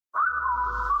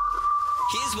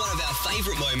Here's one of our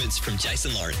favourite moments from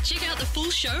Jason Lauren. Check out the full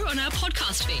show on our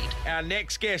podcast feed. Our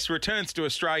next guest returns to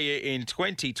Australia in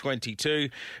 2022.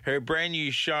 Her brand new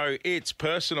show, It's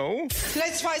Personal.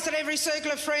 Let's face it, every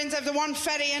circle of friends have the one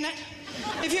fatty in it.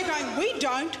 If you're going, we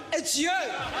don't, it's you.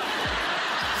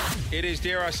 It is,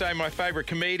 dare I say, my favourite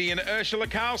comedian, Ursula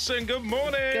Carlson. Good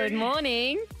morning. Good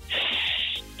morning.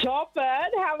 Top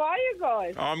it. How are you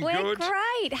guys? I'm We're good.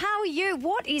 great. How are you?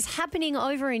 What is happening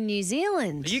over in New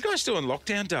Zealand? Are you guys still in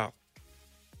lockdown, Dale?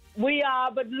 We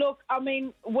are, but look, I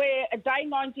mean, we're at day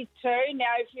 92. Now,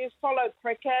 if you follow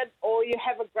cricket or you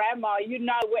have a grandma, you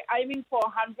know we're aiming for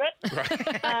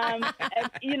 100. And,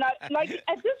 you know, like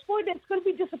at this point, it's going to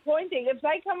be disappointing. If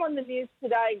they come on the news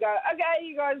today and go, okay,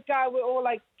 you guys go, we're all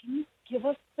like, can you give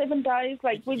us 7 days?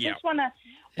 Like, we just want to,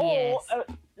 or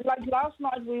like last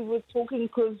night we were talking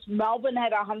because Melbourne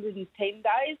had 110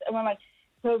 days, and we're like,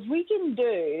 so if we can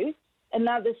do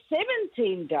another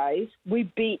 17 days, we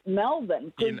beat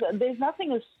Melbourne. Because there's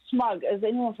nothing as smug as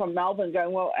anyone from Melbourne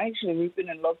going, well, actually, we've been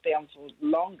in lockdown for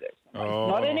longest. Like,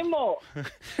 not anymore.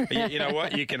 You know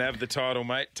what? You can have the title,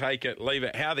 mate. Take it, leave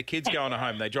it. How are the kids going at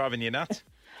home? They driving you nuts?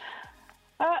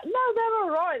 No, they're all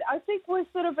right. I think we're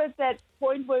sort of at that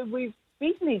point where we've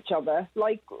beaten each other.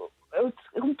 Like, it's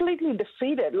completely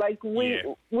defeated. Like, we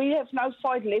have no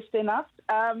fight left in us.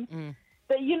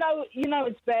 But you know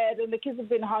it's bad, and the kids have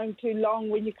been home too long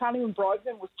when you can't even bribe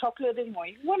them with chocolate anymore.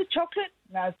 You want a chocolate?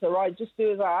 No, it's all right. Just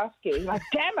do as I ask you. Like,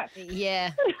 damn it.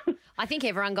 Yeah. I think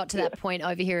everyone got to that point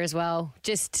over here as well.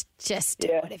 Just do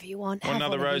whatever you want. Want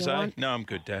another whatever you rosé? want. No, I'm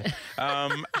good, Dad.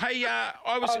 Hey,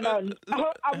 I was...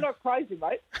 I'm not crazy,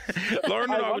 mate.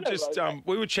 Lauren and I were want a just... rosé.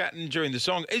 we were chatting during the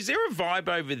song. Is there a vibe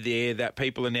over there that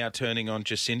people are now turning on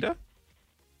Jacinda?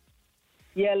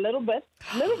 Yeah, a little bit.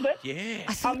 Yeah.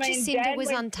 I thought Jacinda Dad was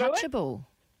went through it. untouchable.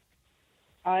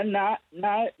 No.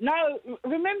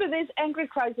 Remember, there's angry,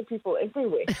 crazy people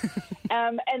everywhere.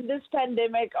 And this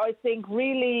pandemic, I think,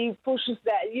 really pushes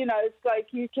that. You know, it's like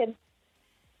you can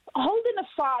hold in a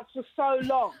fart for so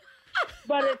long,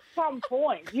 but at some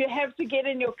point, you have to get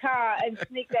in your car and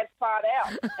sneak that fart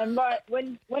out. And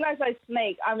when I say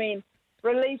sneak, I mean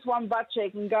release one butt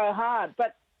cheek and go hard.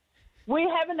 But we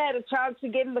haven't had a chance to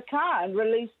get in the car and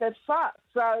release that fart.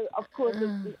 So, of course,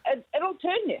 it'll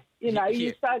turn you. You know,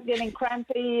 you start getting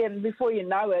crampy, and before you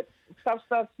know it, stuff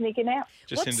starts sneaking out.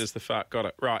 Jacinda's the fart. Got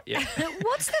it. Right, yeah.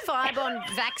 What's the vibe on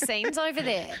vaccines over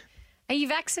there? Are you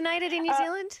vaccinated in New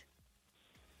Zealand?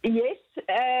 Yes,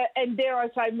 and dare I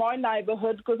say my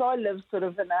neighbourhood, because I live sort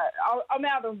of I'm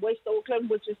out in West Auckland,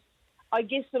 which is, I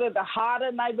guess, sort of the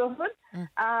harder neighbourhood,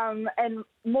 and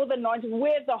more than 90.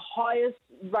 We're the highest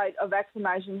rate of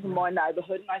vaccinations in my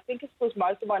neighbourhood, and I think it's because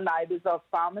most of my neighbours are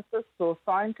pharmacists or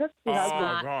scientists. You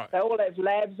know, right. They all have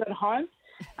labs at home.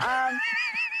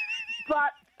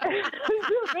 But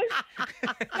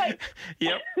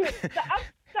Yep. the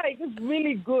uptake is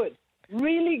really good.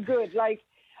 Like,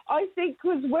 I think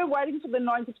because we're waiting for the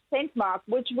 90% mark,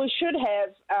 which we should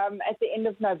have at the end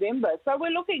of November. So we're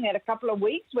looking at a couple of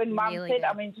weeks when Mum Really said, good.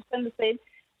 I mean, Jacinda said,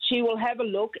 she will have a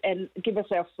look and give us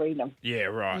our freedom. Yeah,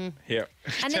 right. Yeah.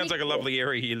 And then Sounds like a lovely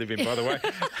area you live in, by the way.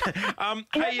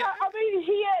 Hey, Yeah, I mean,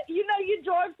 here, you know, you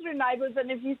drive through neighbours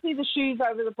and if you see the shoes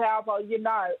over the power pole, you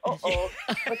know,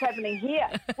 what's happening here.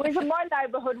 Whereas in my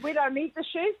neighbourhood, we don't need the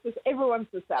shoes because everyone's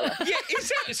the seller. yeah, is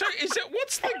that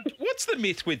what's the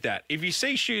myth with that? If you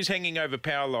see shoes hanging over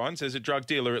power lines, there's a drug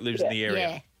dealer that lives in the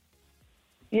area.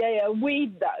 Yeah,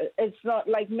 weed though. It's not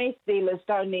like meth dealers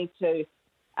don't need to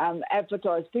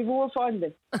advertise. People will find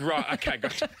them. Right, okay,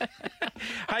 gotcha.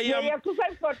 Hey, Yeah, because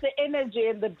they've got the energy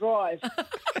and the drive.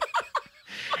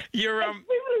 you're People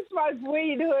who smoke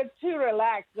weed who are too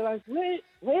relaxed. They're like, where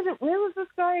was this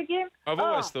guy again? I've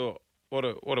always thought, what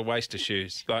a waste of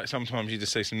shoes. Like, sometimes you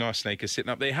just see some nice sneakers sitting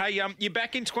up there. Hey, you're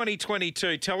back in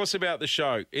 2022. Tell us about the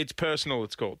show. It's Personal,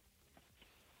 it's called.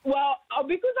 Well,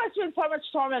 because I spent so much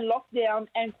time in lockdown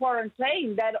and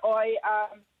quarantine that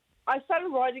I started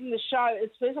writing the show.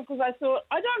 It's personal because I thought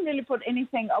I don't really put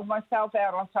anything of myself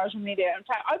out on social media. In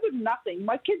fact, I put nothing.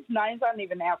 My kids' names aren't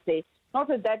even out there. Not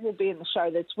that will be in the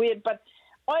show. That's weird. But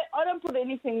I don't put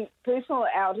anything personal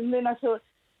out. And then I thought,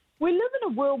 we live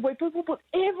in a world where people put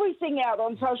everything out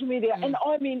on social media, and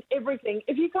I mean everything.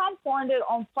 If you can't find it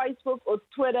on Facebook or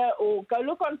Twitter, or go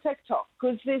look on TikTok,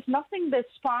 because there's nothing that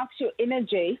sparks your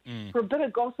energy for a bit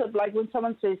of gossip, like when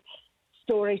someone says,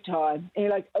 story time. And you're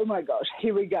like, oh my gosh,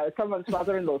 here we go. Someone's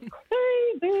mother-in-law's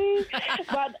crazy.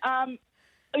 But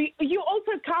you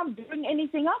also can't bring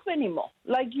anything up anymore.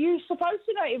 Like, you're supposed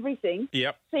to know everything.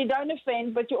 Yep. So you don't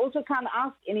offend, but you also can't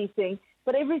ask anything.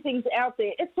 but everything's out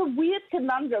there. It's a weird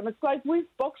conundrum. It's like we've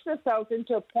boxed ourselves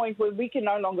into a point where we can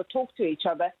no longer talk to each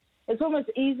other. It's almost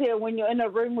easier when you're in a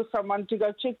room with someone to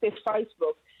go check their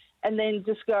Facebook and then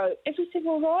just go, everything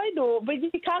all right? But you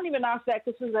can't even ask that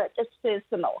because it's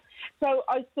personal. So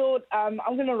I thought I'm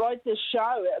going to write this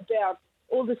show about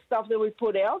all the stuff that we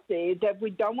put out there that we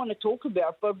don't want to talk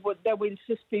about, but that we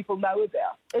insist people know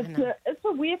about. It's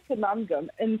a weird conundrum,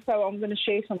 and so I'm going to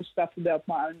share some stuff about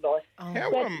my own life.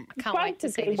 Can't wait to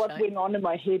see the what show. went on in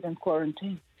my head in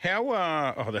quarantine.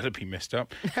 That'd be messed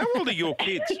up. How old are your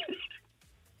kids?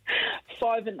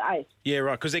 5 and 8. Yeah,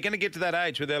 right, because they're going to get to that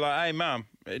age where they're like, hey, Mum,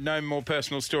 no more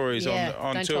personal stories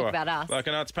on don't tour. talk about us. Like,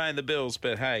 I know it's paying the bills,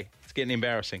 but hey, it's getting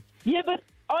embarrassing. Yeah, but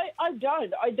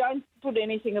I don't put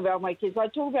anything about my kids. I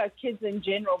talk about kids in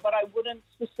general, but I wouldn't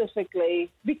specifically,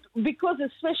 because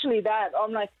especially that,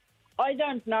 I'm like, I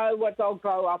don't know what they'll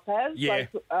grow up as. Yeah.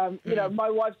 Like, my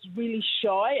wife's really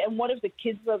shy, and what if the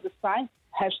kids are the same?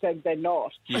 # they're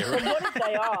not. Yeah, right. But what if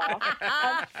they are?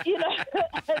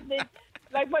 And then,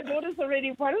 like, my daughter's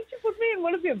already, why don't you put me in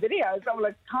one of your videos? I'm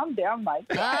like, calm down, mate.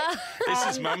 This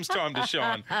is Mum's time to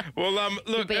shine. Well,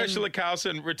 look, Ursula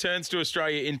Carlson returns to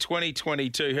Australia in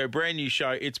 2022. Her brand new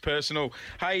show, It's Personal.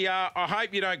 Hey, I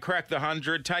hope you don't crack the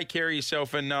 100. Take care of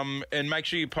yourself and make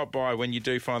sure you pop by when you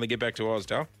do finally get back to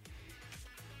Ozdale.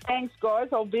 Thanks, guys.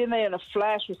 I'll be in there in a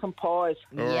flash with some pies.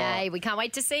 Yay, we can't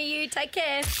wait to see you. Take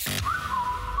care.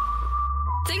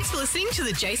 Thanks for listening to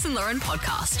the Jason Lauren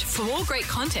podcast. For more great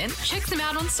content, check them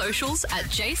out on socials at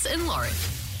Jason Lauren.